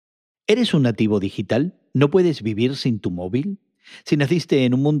¿Eres un nativo digital? ¿No puedes vivir sin tu móvil? Si naciste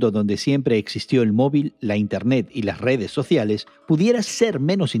en un mundo donde siempre existió el móvil, la internet y las redes sociales, pudieras ser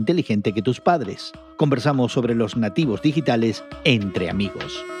menos inteligente que tus padres. Conversamos sobre los nativos digitales entre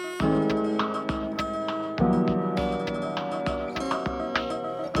amigos.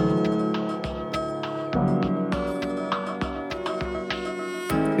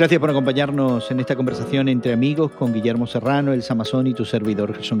 Gracias por acompañarnos en esta conversación entre amigos con Guillermo Serrano, el Samazón y tu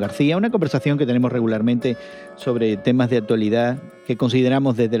servidor Gerson García. Una conversación que tenemos regularmente sobre temas de actualidad que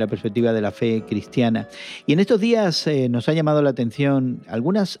consideramos desde la perspectiva de la fe cristiana. Y en estos días nos ha llamado la atención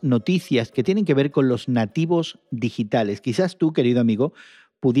algunas noticias que tienen que ver con los nativos digitales. Quizás tú, querido amigo,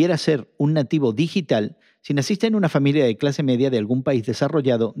 pudieras ser un nativo digital si naciste en una familia de clase media de algún país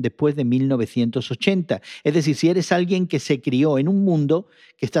desarrollado después de 1980. Es decir, si eres alguien que se crió en un mundo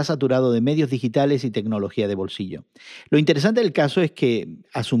que está saturado de medios digitales y tecnología de bolsillo. Lo interesante del caso es que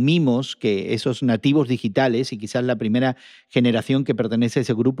asumimos que esos nativos digitales, y quizás la primera generación que pertenece a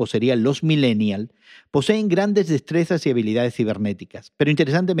ese grupo serían los millennials, poseen grandes destrezas y habilidades cibernéticas. Pero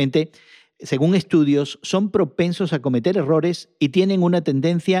interesantemente, según estudios, son propensos a cometer errores y tienen una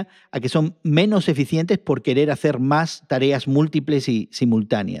tendencia a que son menos eficientes por querer hacer más tareas múltiples y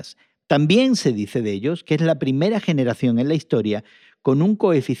simultáneas. También se dice de ellos que es la primera generación en la historia con un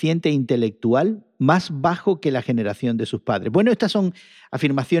coeficiente intelectual más bajo que la generación de sus padres. Bueno, estas son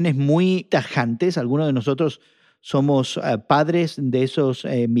afirmaciones muy tajantes. Algunos de nosotros somos padres de esos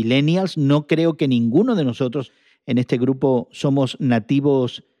millennials. No creo que ninguno de nosotros en este grupo somos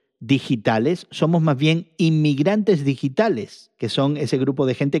nativos digitales, somos más bien inmigrantes digitales, que son ese grupo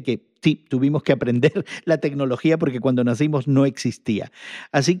de gente que sí, tuvimos que aprender la tecnología porque cuando nacimos no existía.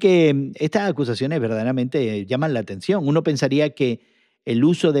 Así que estas acusaciones verdaderamente llaman la atención. Uno pensaría que el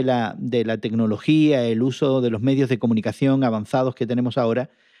uso de la tecnología, el uso de los medios de comunicación avanzados que tenemos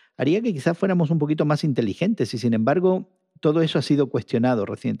ahora, haría que quizás fuéramos un poquito más inteligentes y sin embargo todo eso ha sido cuestionado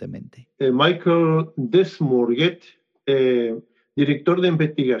recientemente. Michel Desmurget, director de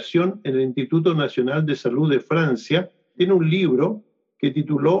investigación en el Instituto Nacional de Salud de Francia, tiene un libro que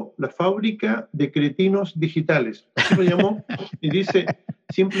tituló La fábrica de cretinos digitales. Así lo llamó y dice,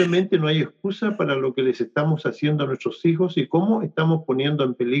 simplemente no hay excusa para lo que les estamos haciendo a nuestros hijos y cómo estamos poniendo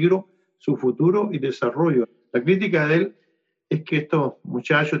en peligro su futuro y desarrollo. La crítica de él es que estos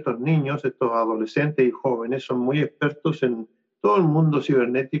muchachos, estos niños, estos adolescentes y jóvenes son muy expertos en todo el mundo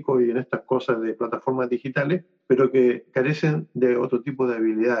cibernético y en estas cosas de plataformas digitales, pero que carecen de otro tipo de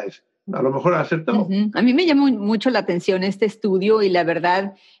habilidades. A lo mejor ha acertado. A mí me llamó mucho la atención este estudio y la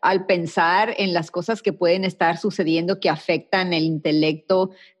verdad, al pensar en las cosas que pueden estar sucediendo que afectan el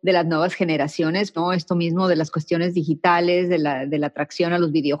intelecto de las nuevas generaciones, ¿no? Esto mismo de las cuestiones digitales, de la atracción a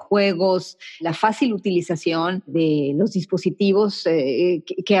los videojuegos, la fácil utilización de los dispositivos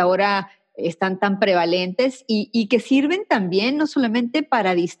que ahora están tan prevalentes y que sirven también no solamente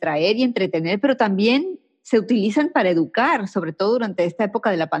para distraer y entretener, pero también se utilizan para educar, sobre todo durante esta época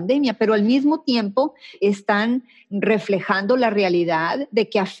de la pandemia, pero al mismo tiempo están reflejando la realidad de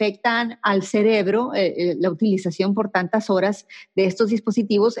que afectan al cerebro la utilización por tantas horas de estos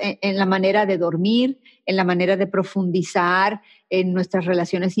dispositivos en la manera de dormir, en la manera de profundizar en nuestras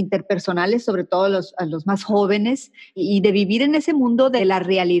relaciones interpersonales, sobre todo a los más jóvenes, y de vivir en ese mundo de la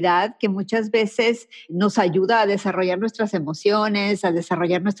realidad que muchas veces nos ayuda a desarrollar nuestras emociones, a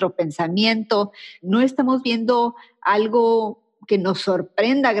desarrollar nuestro pensamiento. No estamos viendo algo que nos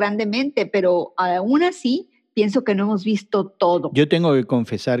sorprenda grandemente, pero aún así pienso que no hemos visto todo. Yo tengo que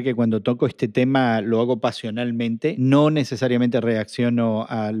confesar que cuando toco este tema lo hago pasionalmente. No necesariamente reacciono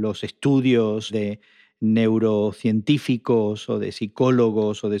a los estudios de neurocientíficos o de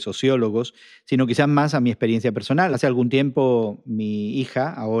psicólogos o de sociólogos, sino quizás más a mi experiencia personal. Hace algún tiempo mi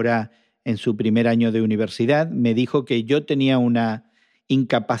hija, ahora en su primer año de universidad, me dijo que yo tenía una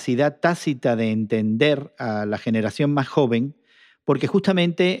incapacidad tácita de entender a la generación más joven porque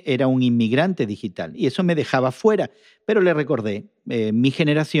justamente era un inmigrante digital y eso me dejaba fuera. Pero le recordé, mi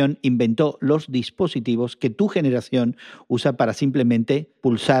generación inventó los dispositivos que tu generación usa para simplemente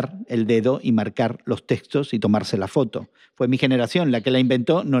pulsar el dedo y marcar los textos y tomarse la foto. Fue mi generación la que la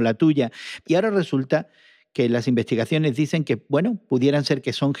inventó, no la tuya. Y ahora resulta que las investigaciones dicen que, bueno, pudieran ser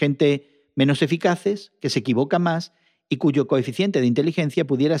que son gente menos eficaces, que se equivoca más y cuyo coeficiente de inteligencia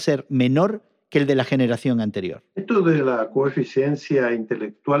pudiera ser menor que el de la generación anterior. Esto de la coeficiencia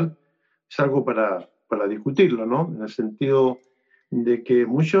intelectual es algo para discutirlo, ¿no? En el sentido de que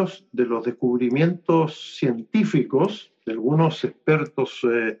muchos de los descubrimientos científicos de algunos expertos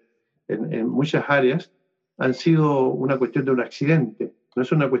en muchas áreas han sido una cuestión de un accidente, no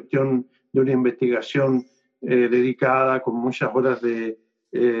es una cuestión de una investigación dedicada con muchas horas de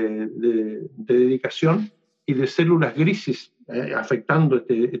de dedicación y de células grises afectando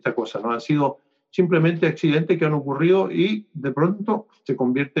esta cosa, ¿no? Han sido simplemente accidentes que han ocurrido y de pronto se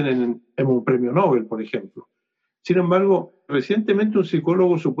convierten en un premio Nobel, por ejemplo. Sin embargo, recientemente un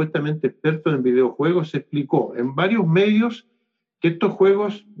psicólogo supuestamente experto en videojuegos explicó en varios medios que estos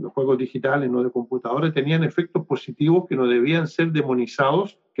juegos, los juegos digitales, no de computadores, tenían efectos positivos que no debían ser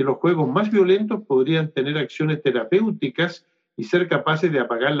demonizados, que los juegos más violentos podrían tener acciones terapéuticas y ser capaces de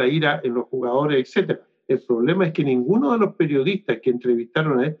apagar la ira en los jugadores, etc. El problema es que ninguno de los periodistas que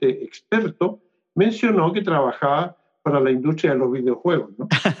entrevistaron a este experto mencionó que trabajaba para la industria de los videojuegos, ¿no?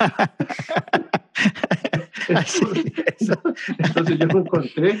 Entonces yo me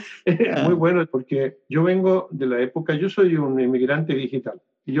encontré muy bueno, porque yo vengo de la época, yo soy un inmigrante digital,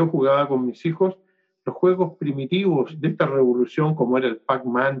 y yo jugaba con mis hijos los juegos primitivos de esta revolución, como era el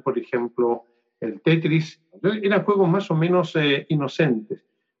Pac-Man, por ejemplo, el Tetris. Eran juegos más o menos inocentes,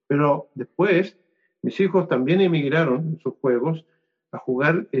 pero después mis hijos también emigraron en sus juegos a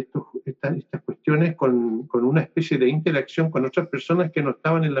jugar estas cuestiones con una especie de interacción con otras personas que no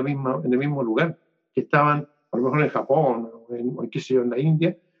estaban en el mismo lugar, que estaban a lo mejor en Japón o qué sé yo, en la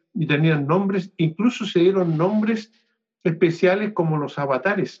India, y tenían nombres, incluso se dieron nombres especiales como los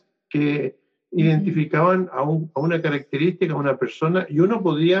avatares, que identificaban a una característica, a una persona, y uno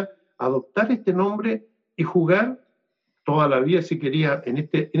podía adoptar este nombre y jugar toda la vida si quería en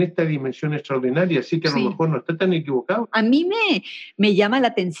esta dimensión extraordinaria, así que a lo mejor no está tan equivocado. A mí me llama la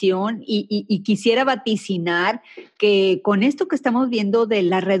atención y quisiera vaticinar que con esto que estamos viendo de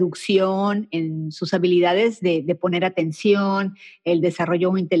la reducción en sus habilidades de poner atención, el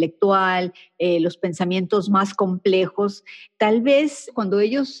desarrollo intelectual, los pensamientos más complejos, tal vez cuando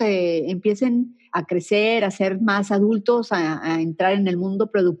ellos empiecen a crecer, a ser más adultos, a entrar en el mundo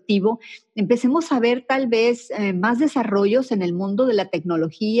productivo, empecemos a ver tal vez más desarrollos en el mundo de la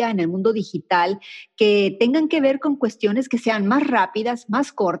tecnología, en el mundo digital, que tengan que ver con cuestiones que sean más rápidas,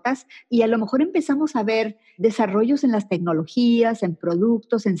 más cortas, y a lo mejor empezamos a ver desarrollos en las tecnologías, en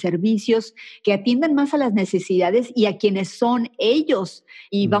productos, en servicios, que atiendan más a las necesidades y a quienes son ellos,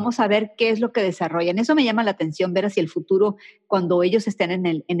 y vamos a ver qué es lo que desarrollan. Eso me llama la atención, ver hacia el futuro cuando ellos estén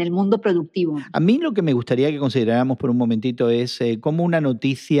en el mundo productivo. A mí lo que me gustaría que consideráramos por un momentito es cómo una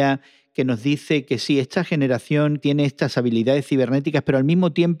noticia que nos dice que sí, esta generación tiene estas habilidades cibernéticas, pero al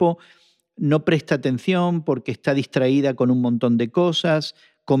mismo tiempo no presta atención porque está distraída con un montón de cosas,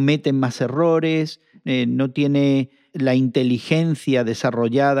 cometen más errores, no tiene la inteligencia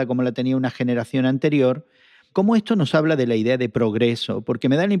desarrollada como la tenía una generación anterior. ¿Cómo esto nos habla de la idea de progreso? Porque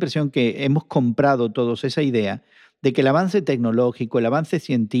me da la impresión que hemos comprado todos esa idea de que el avance tecnológico, el avance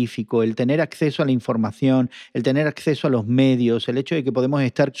científico, el tener acceso a la información, el tener acceso a los medios, el hecho de que podemos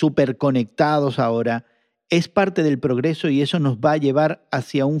estar súper conectados ahora, es parte del progreso y eso nos va a llevar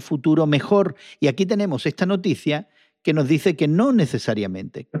hacia un futuro mejor. Y aquí tenemos esta noticia que nos dice que no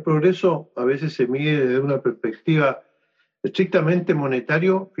necesariamente. El progreso a veces se mide desde una perspectiva estrictamente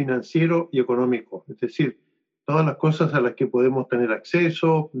monetario, financiero y económico. Es decir, todas las cosas a las que podemos tener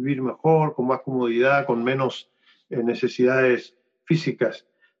acceso, vivir mejor, con más comodidad, con menos necesidades físicas.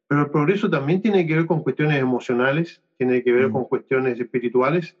 Pero el progreso también tiene que ver con cuestiones emocionales, tiene que ver con cuestiones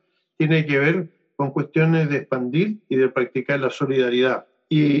espirituales, tiene que ver con cuestiones de expandir y de practicar la solidaridad.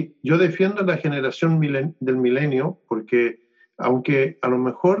 Y yo defiendo a la generación del milenio porque, aunque a lo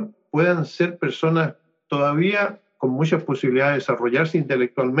mejor puedan ser personas todavía con muchas posibilidades de desarrollarse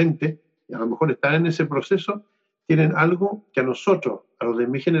intelectualmente, y a lo mejor están en ese proceso, tienen algo que a nosotros, a los de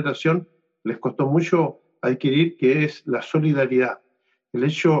mi generación, les costó mucho adquirir, que es la solidaridad, el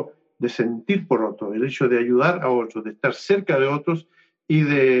hecho de sentir por otros, el hecho de ayudar a otros, de estar cerca de otros y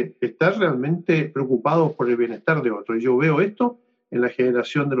de estar realmente preocupados por el bienestar de otros. Y yo veo esto en la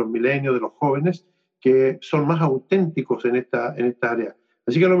generación de los milenios, de los jóvenes, que son más auténticos en esta área.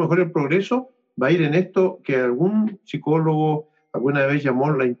 Así que a lo mejor el progreso va a ir en esto que algún psicólogo alguna vez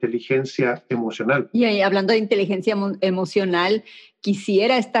llamó la inteligencia emocional. Y ahí, hablando de inteligencia emocional,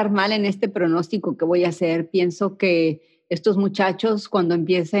 quisiera estar mal en este pronóstico que voy a hacer. Pienso que estos muchachos, cuando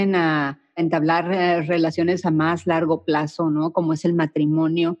empiecen a entablar relaciones a más largo plazo, ¿no? Como es el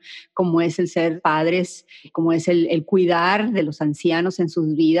matrimonio, como es el ser padres, como es el cuidar de los ancianos en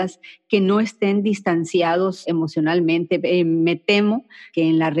sus vidas, que no estén distanciados emocionalmente. Me temo que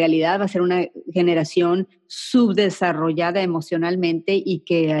en la realidad va a ser una generación subdesarrollada emocionalmente y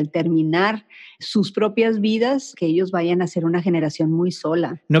que al terminar sus propias vidas, que ellos vayan a ser una generación muy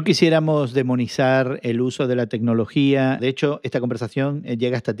sola. No quisiéramos demonizar el uso de la tecnología. De hecho, esta conversación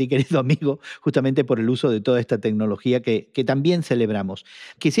llega hasta ti, querido amigo, amigo, justamente por el uso de toda esta tecnología que también celebramos.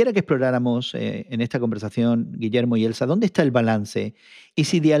 Quisiera que exploráramos en esta conversación, Guillermo y Elsa, dónde está el balance y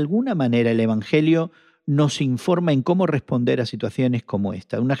si de alguna manera el Evangelio nos informa en cómo responder a situaciones como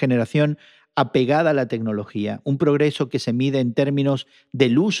esta. Una generación apegada a la tecnología, un progreso que se mide en términos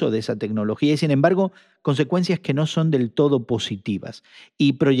del uso de esa tecnología y, sin embargo, consecuencias que no son del todo positivas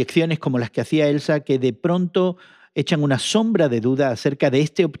y proyecciones como las que hacía Elsa que de pronto echan una sombra de duda acerca de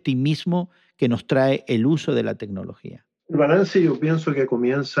este optimismo que nos trae el uso de la tecnología. El balance yo pienso que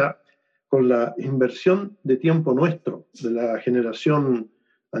comienza con la inversión de tiempo nuestro, de la generación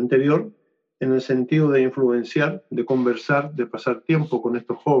anterior, en el sentido de influenciar, de conversar, de pasar tiempo con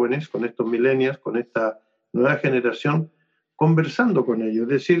estos jóvenes, con estos millennials, con esta nueva generación, conversando con ellos, es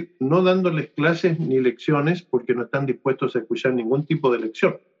decir, no dándoles clases ni lecciones porque no están dispuestos a escuchar ningún tipo de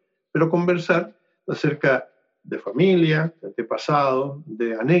lección, pero conversar acerca de familia, de pasado,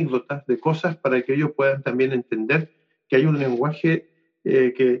 de anécdotas, de cosas para que ellos puedan también entender que hay un lenguaje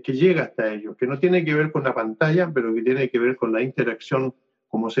que llega hasta ellos, que no tiene que ver con la pantalla, pero que tiene que ver con la interacción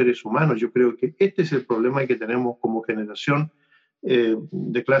como seres humanos. Yo creo que este es el problema que tenemos como generación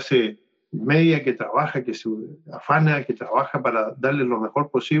de clase media que trabaja, que se afana, que trabaja para darle lo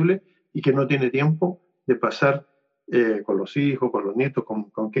mejor posible y que no tiene tiempo de pasar con los hijos, con los nietos,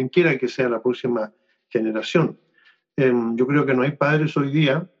 con quien quiera que sea la próxima generación. Yo creo que no hay padres hoy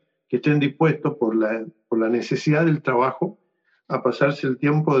día que estén dispuestos por la necesidad del trabajo a pasarse el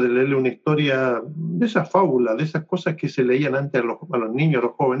tiempo de leerle una historia de esas fábulas, de esas cosas que se leían antes a los niños, a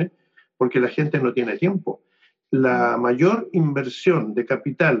los jóvenes, porque la gente no tiene tiempo. La mayor inversión de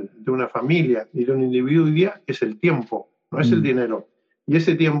capital de una familia y de un individuo hoy día es el tiempo, no es el dinero. Y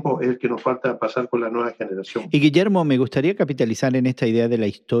ese tiempo es el que nos falta pasar con la nueva generación. Y Guillermo, me gustaría capitalizar en esta idea de la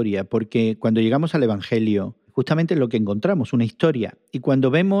historia, porque cuando llegamos al Evangelio, justamente lo que encontramos, una historia. Y cuando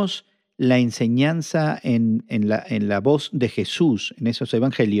vemos la enseñanza en la voz de Jesús en esos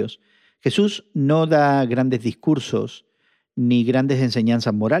evangelios, Jesús no da grandes discursos ni grandes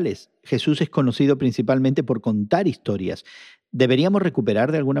enseñanzas morales. Jesús es conocido principalmente por contar historias. Deberíamos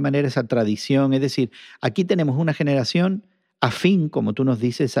recuperar de alguna manera esa tradición, es decir, aquí tenemos una generación afín, como tú nos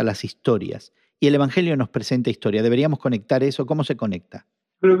dices, a las historias. Y el Evangelio nos presenta historia. ¿Deberíamos conectar eso? ¿Cómo se conecta?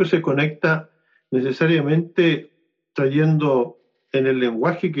 Creo que se conecta necesariamente trayendo en el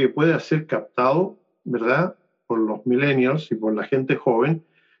lenguaje que pueda ser captado, ¿verdad?, por los millennials y por la gente joven,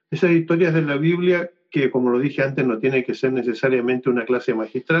 esas historias de la Biblia que, como lo dije antes, no tiene que ser necesariamente una clase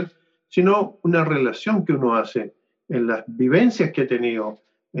magistral, sino una relación que uno hace en las vivencias que ha tenido,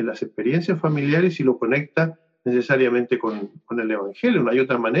 en las experiencias familiares y lo conecta necesariamente con el Evangelio. No hay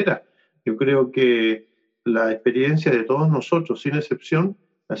otra manera. Yo creo que la experiencia de todos nosotros, sin excepción,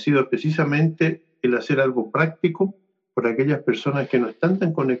 ha sido precisamente el hacer algo práctico por aquellas personas que no están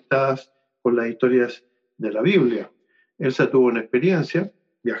tan conectadas con las historias de la Biblia. Elsa tuvo una experiencia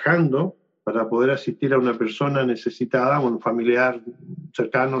viajando para poder asistir a una persona necesitada, un familiar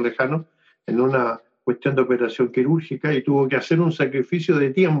cercano, lejano, en una cuestión de operación quirúrgica y tuvo que hacer un sacrificio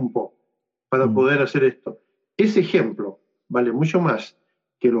de tiempo para poder hacer esto. Ese ejemplo vale mucho más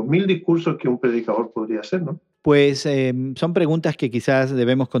que los 1000 discursos que un predicador podría hacer, ¿no? Pues son preguntas que quizás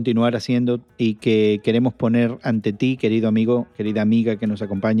debemos continuar haciendo y que queremos poner ante ti, querido amigo, querida amiga que nos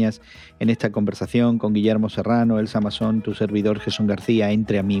acompañas en esta conversación con Guillermo Serrano, Elsa Mazón, tu servidor Jesús García,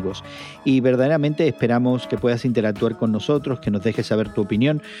 entre amigos. Y verdaderamente esperamos que puedas interactuar con nosotros, que nos dejes saber tu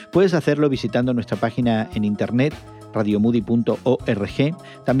opinión. Puedes hacerlo visitando nuestra página en internet,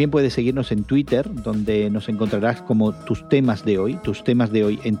 radiomoody.org. También puedes seguirnos en Twitter, donde nos encontrarás como tus temas de hoy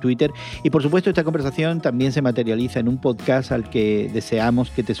en Twitter. Y por supuesto, esta conversación también se materializa en un podcast al que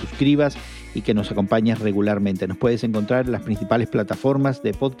deseamos que te suscribas y que nos acompañes regularmente. Nos puedes encontrar en las principales plataformas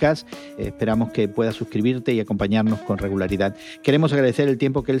de podcast. Esperamos que puedas suscribirte y acompañarnos con regularidad. Queremos agradecer el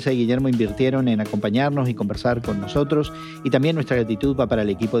tiempo que Elsa y Guillermo invirtieron en acompañarnos y conversar con nosotros. Y también nuestra gratitud va para el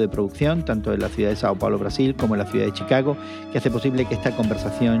equipo de producción, tanto en la ciudad de Sao Paulo, Brasil, como en la ciudad de Chicago, que hace posible que esta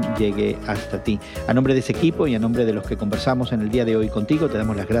conversación llegue hasta ti. A nombre de ese equipo y a nombre de los que conversamos en el día de hoy contigo, te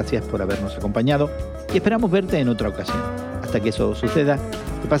damos las gracias por habernos acompañado y esperamos verte en otra ocasión. Hasta que eso suceda,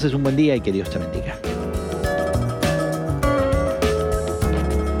 que pases un buen día y que Dios te bendiga.